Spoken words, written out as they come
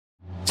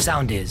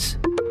Soundis.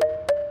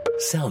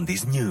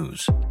 Soundis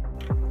News.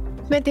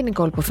 Με την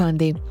Νικόλ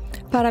Ποφάντη.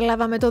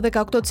 Παραλάβαμε το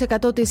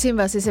 18% της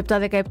σύμβασης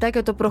 7-17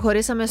 και το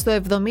προχωρήσαμε στο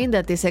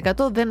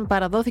 70%. Δεν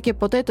παραδόθηκε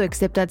ποτέ το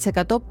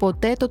 67%,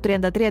 ποτέ το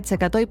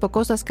 33%, είπε ο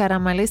Κώστας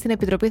Καραμαλής στην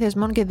Επιτροπή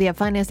Θεσμών και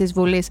Διαφάνειας της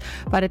Βουλής.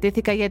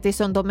 Παραιτήθηκα γιατί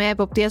στον τομέα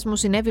εποπτείας μου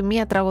συνέβη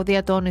μία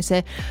τραγωδία,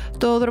 τόνισε.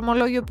 Το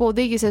δρομολόγιο που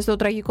οδήγησε στο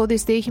τραγικό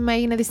δυστύχημα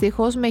έγινε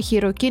δυστυχώς με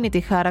χειροκίνητη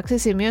χάραξη,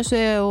 σημείωσε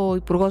ο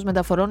Υπουργός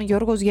Μεταφορών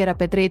Γιώργος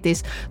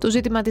Γεραπετρίτης. Το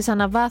ζήτημα της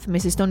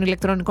αναβάθμισης των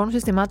ηλεκτρονικών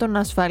συστημάτων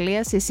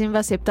ασφαλείας, η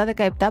Σύμβαση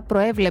 7-17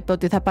 προέβλεπε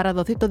ότι θα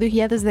παραδοθεί το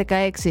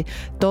 2016.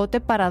 Τότε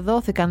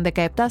παραδόθηκαν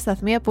 17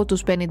 σταθμοί από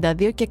τους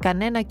 52 και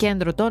κανένα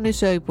κέντρο,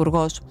 τόνισε ο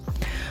Υπουργός.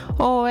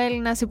 Ο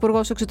Έλληνας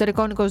Υπουργός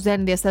Εξωτερικών Νίκος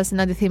Δένδιας θα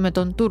συναντηθεί με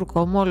τον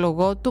Τούρκο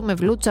ομόλογό του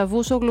Μευλούτ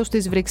Τσαβούσογλου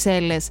στις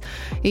Βρυξέλλες.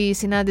 Η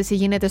συνάντηση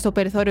γίνεται στο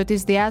περιθώριο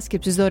της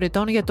διάσκεψης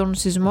δωρητών για τον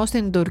σεισμό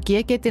στην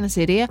Τουρκία και την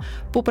Συρία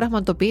που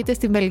πραγματοποιείται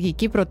στη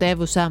βελγική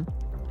πρωτεύουσα.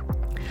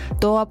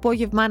 Το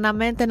απόγευμα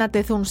αναμένεται να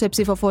τεθούν σε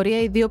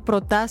ψηφοφορία οι δύο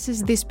προτάσεις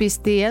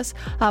δυσπιστίας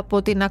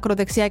από την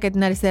ακροδεξιά και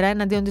την αριστερά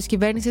εναντίον της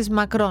κυβέρνησης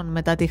Μακρόν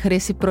μετά τη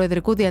χρήση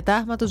προεδρικού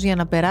διατάγματος για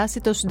να περάσει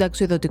το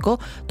συνταξιοδοτικό,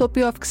 το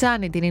οποίο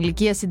αυξάνει την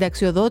ηλικία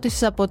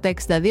συνταξιοδότησης από τα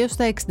 62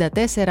 στα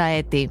 64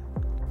 έτη.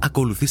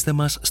 Ακολουθήστε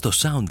μας στο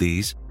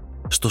Soundis,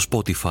 στο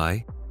Spotify,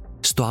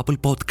 στο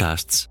Apple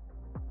Podcasts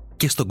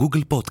και στο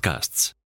Google Podcasts.